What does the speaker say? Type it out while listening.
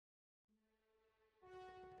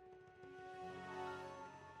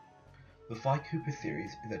The Sly Cooper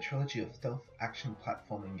series is a trilogy of stealth-action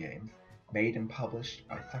platforming games made and published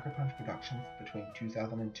by Sucker Punch Productions between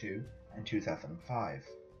 2002 and 2005.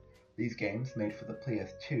 These games, made for the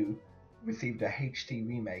PS2, received a HD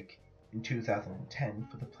remake in 2010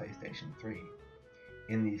 for the PlayStation 3.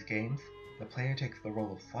 In these games, the player takes the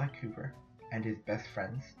role of Sly Cooper and his best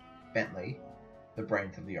friends, Bentley, the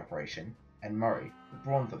brains of the operation, and Murray, the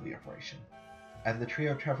brawns of the operation, as the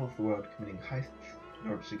trio travels the world committing heists in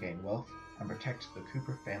order to gain wealth and protect the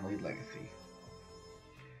Cooper family legacy.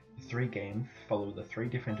 The three games follow the three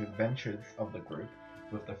different adventures of the group,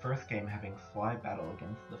 with the first game having Sly battle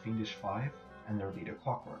against the Fiendish Five and their leader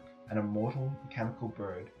Clockwork, an immortal mechanical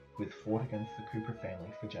bird who has fought against the Cooper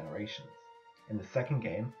family for generations. In the second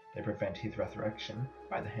game, they prevent his resurrection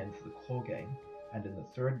by the hands of the Claw Gang, and in the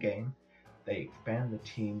third game, they expand the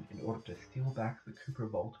team in order to steal back the Cooper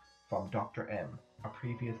Vault from Dr. M, a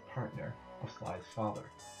previous partner of Sly's father.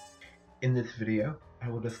 In this video, I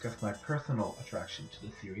will discuss my personal attraction to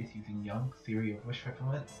the series using Jung's theory of wish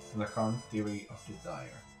fulfillment and Lacan's theory of desire.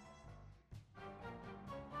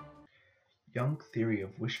 Jung's theory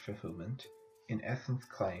of wish fulfillment in essence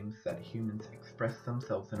claims that humans express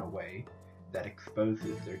themselves in a way that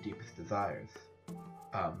exposes their deepest desires.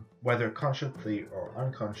 Whether consciously or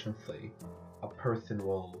unconsciously, a person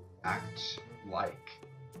will act like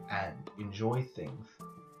and enjoy things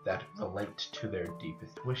that relate to their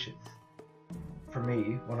deepest wishes. For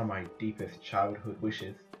me, one of my deepest childhood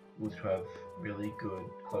wishes was to have really good,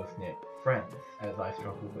 close-knit friends, as I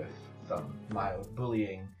struggled with some mild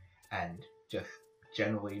bullying and just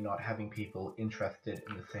generally not having people interested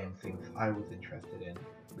in the same things I was interested in,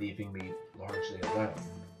 leaving me largely alone.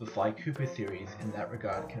 The Sly Cooper series in that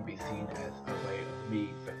regard can be seen as a way of me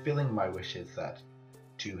fulfilling my wishes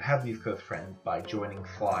to have these close friends by joining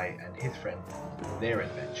Sly and his friends in their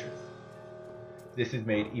adventures. This is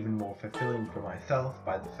made even more fulfilling for myself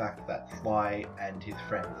by the fact that Sly and his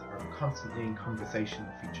friends are constantly in conversation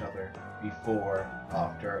with each other before,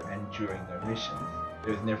 after, and during their missions.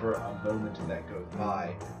 There's never a moment that goes by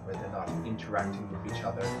where they're not interacting with each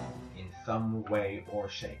other in some way or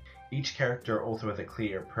shape. Each character also has a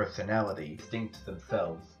clear personality, distinct to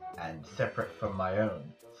themselves, and separate from my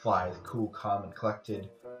own. Sly is cool, calm, and collected,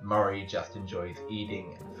 Murray just enjoys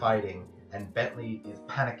eating and fighting, and Bentley is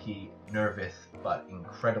panicky, nervous, but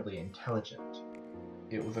incredibly intelligent.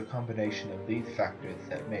 It was a combination of these factors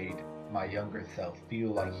that made my younger self feel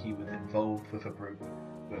like he was involved with a group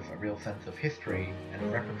with a real sense of history and a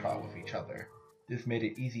repertoire with each other. This made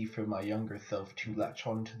it easy for my younger self to latch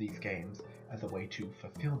on to these games as a way to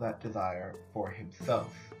fulfill that desire for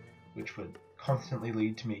himself, which would constantly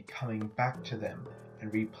lead to me coming back to them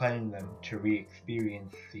and replaying them to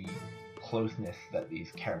re-experience the closeness that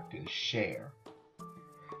these characters share.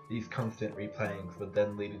 These constant replayings would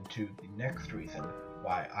then lead into the next reason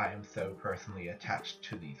why I am so personally attached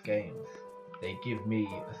to these games. They give me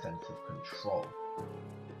a sense of control.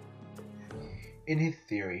 In his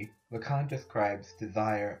theory, Lacan describes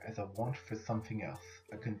desire as a want for something else,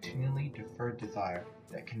 a continually deferred desire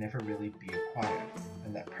that can never really be acquired,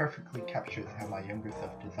 and that perfectly captures how my younger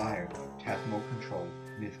self desired to have more control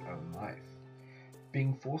in his own life.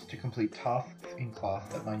 Being forced to complete tasks in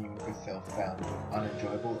class that my younger self found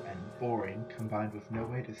unenjoyable and boring, combined with no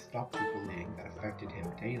way to stop the bullying that affected him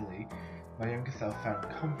daily, my younger self found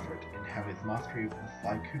comfort in how his mastery of the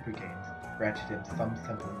Sly Cooper games granted him some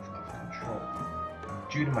semblance of control.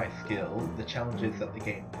 Due to my skill, the challenges that the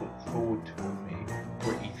game puts forward towards me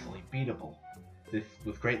were easily beatable. This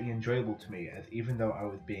was greatly enjoyable to me, as even though I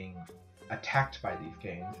was being attacked by these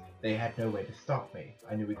games, they had no way to stop me.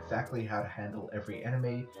 I knew exactly how to handle every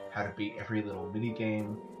enemy, how to beat every little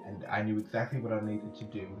mini-game, and I knew exactly what I needed to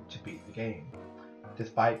do to beat the game.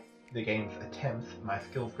 Despite the game's attempts, my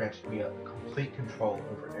skills granted me a complete control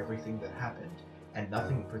over everything that happened, and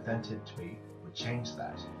nothing presented to me would change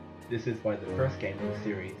that. This is why the first game in the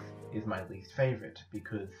series is my least favorite,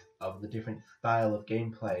 because of the different style of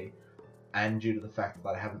gameplay, and due to the fact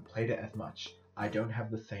that I haven't played it as much, I don't have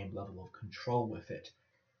the same level of control with it.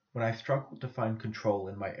 When I struggled to find control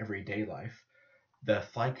in my everyday life, the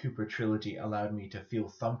Sly Cooper trilogy allowed me to feel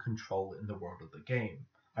some control in the world of the game.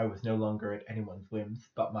 I was no longer at anyone's whims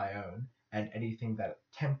but my own, and anything that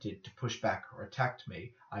attempted to push back or attacked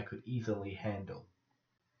me, I could easily handle.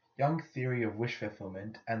 Jung's theory of wish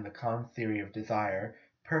fulfillment and Lacan's theory of desire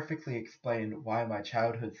perfectly explain why my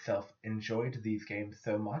childhood self enjoyed these games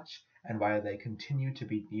so much, and why they continue to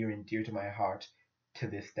be near and dear to my heart to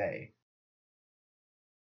this day.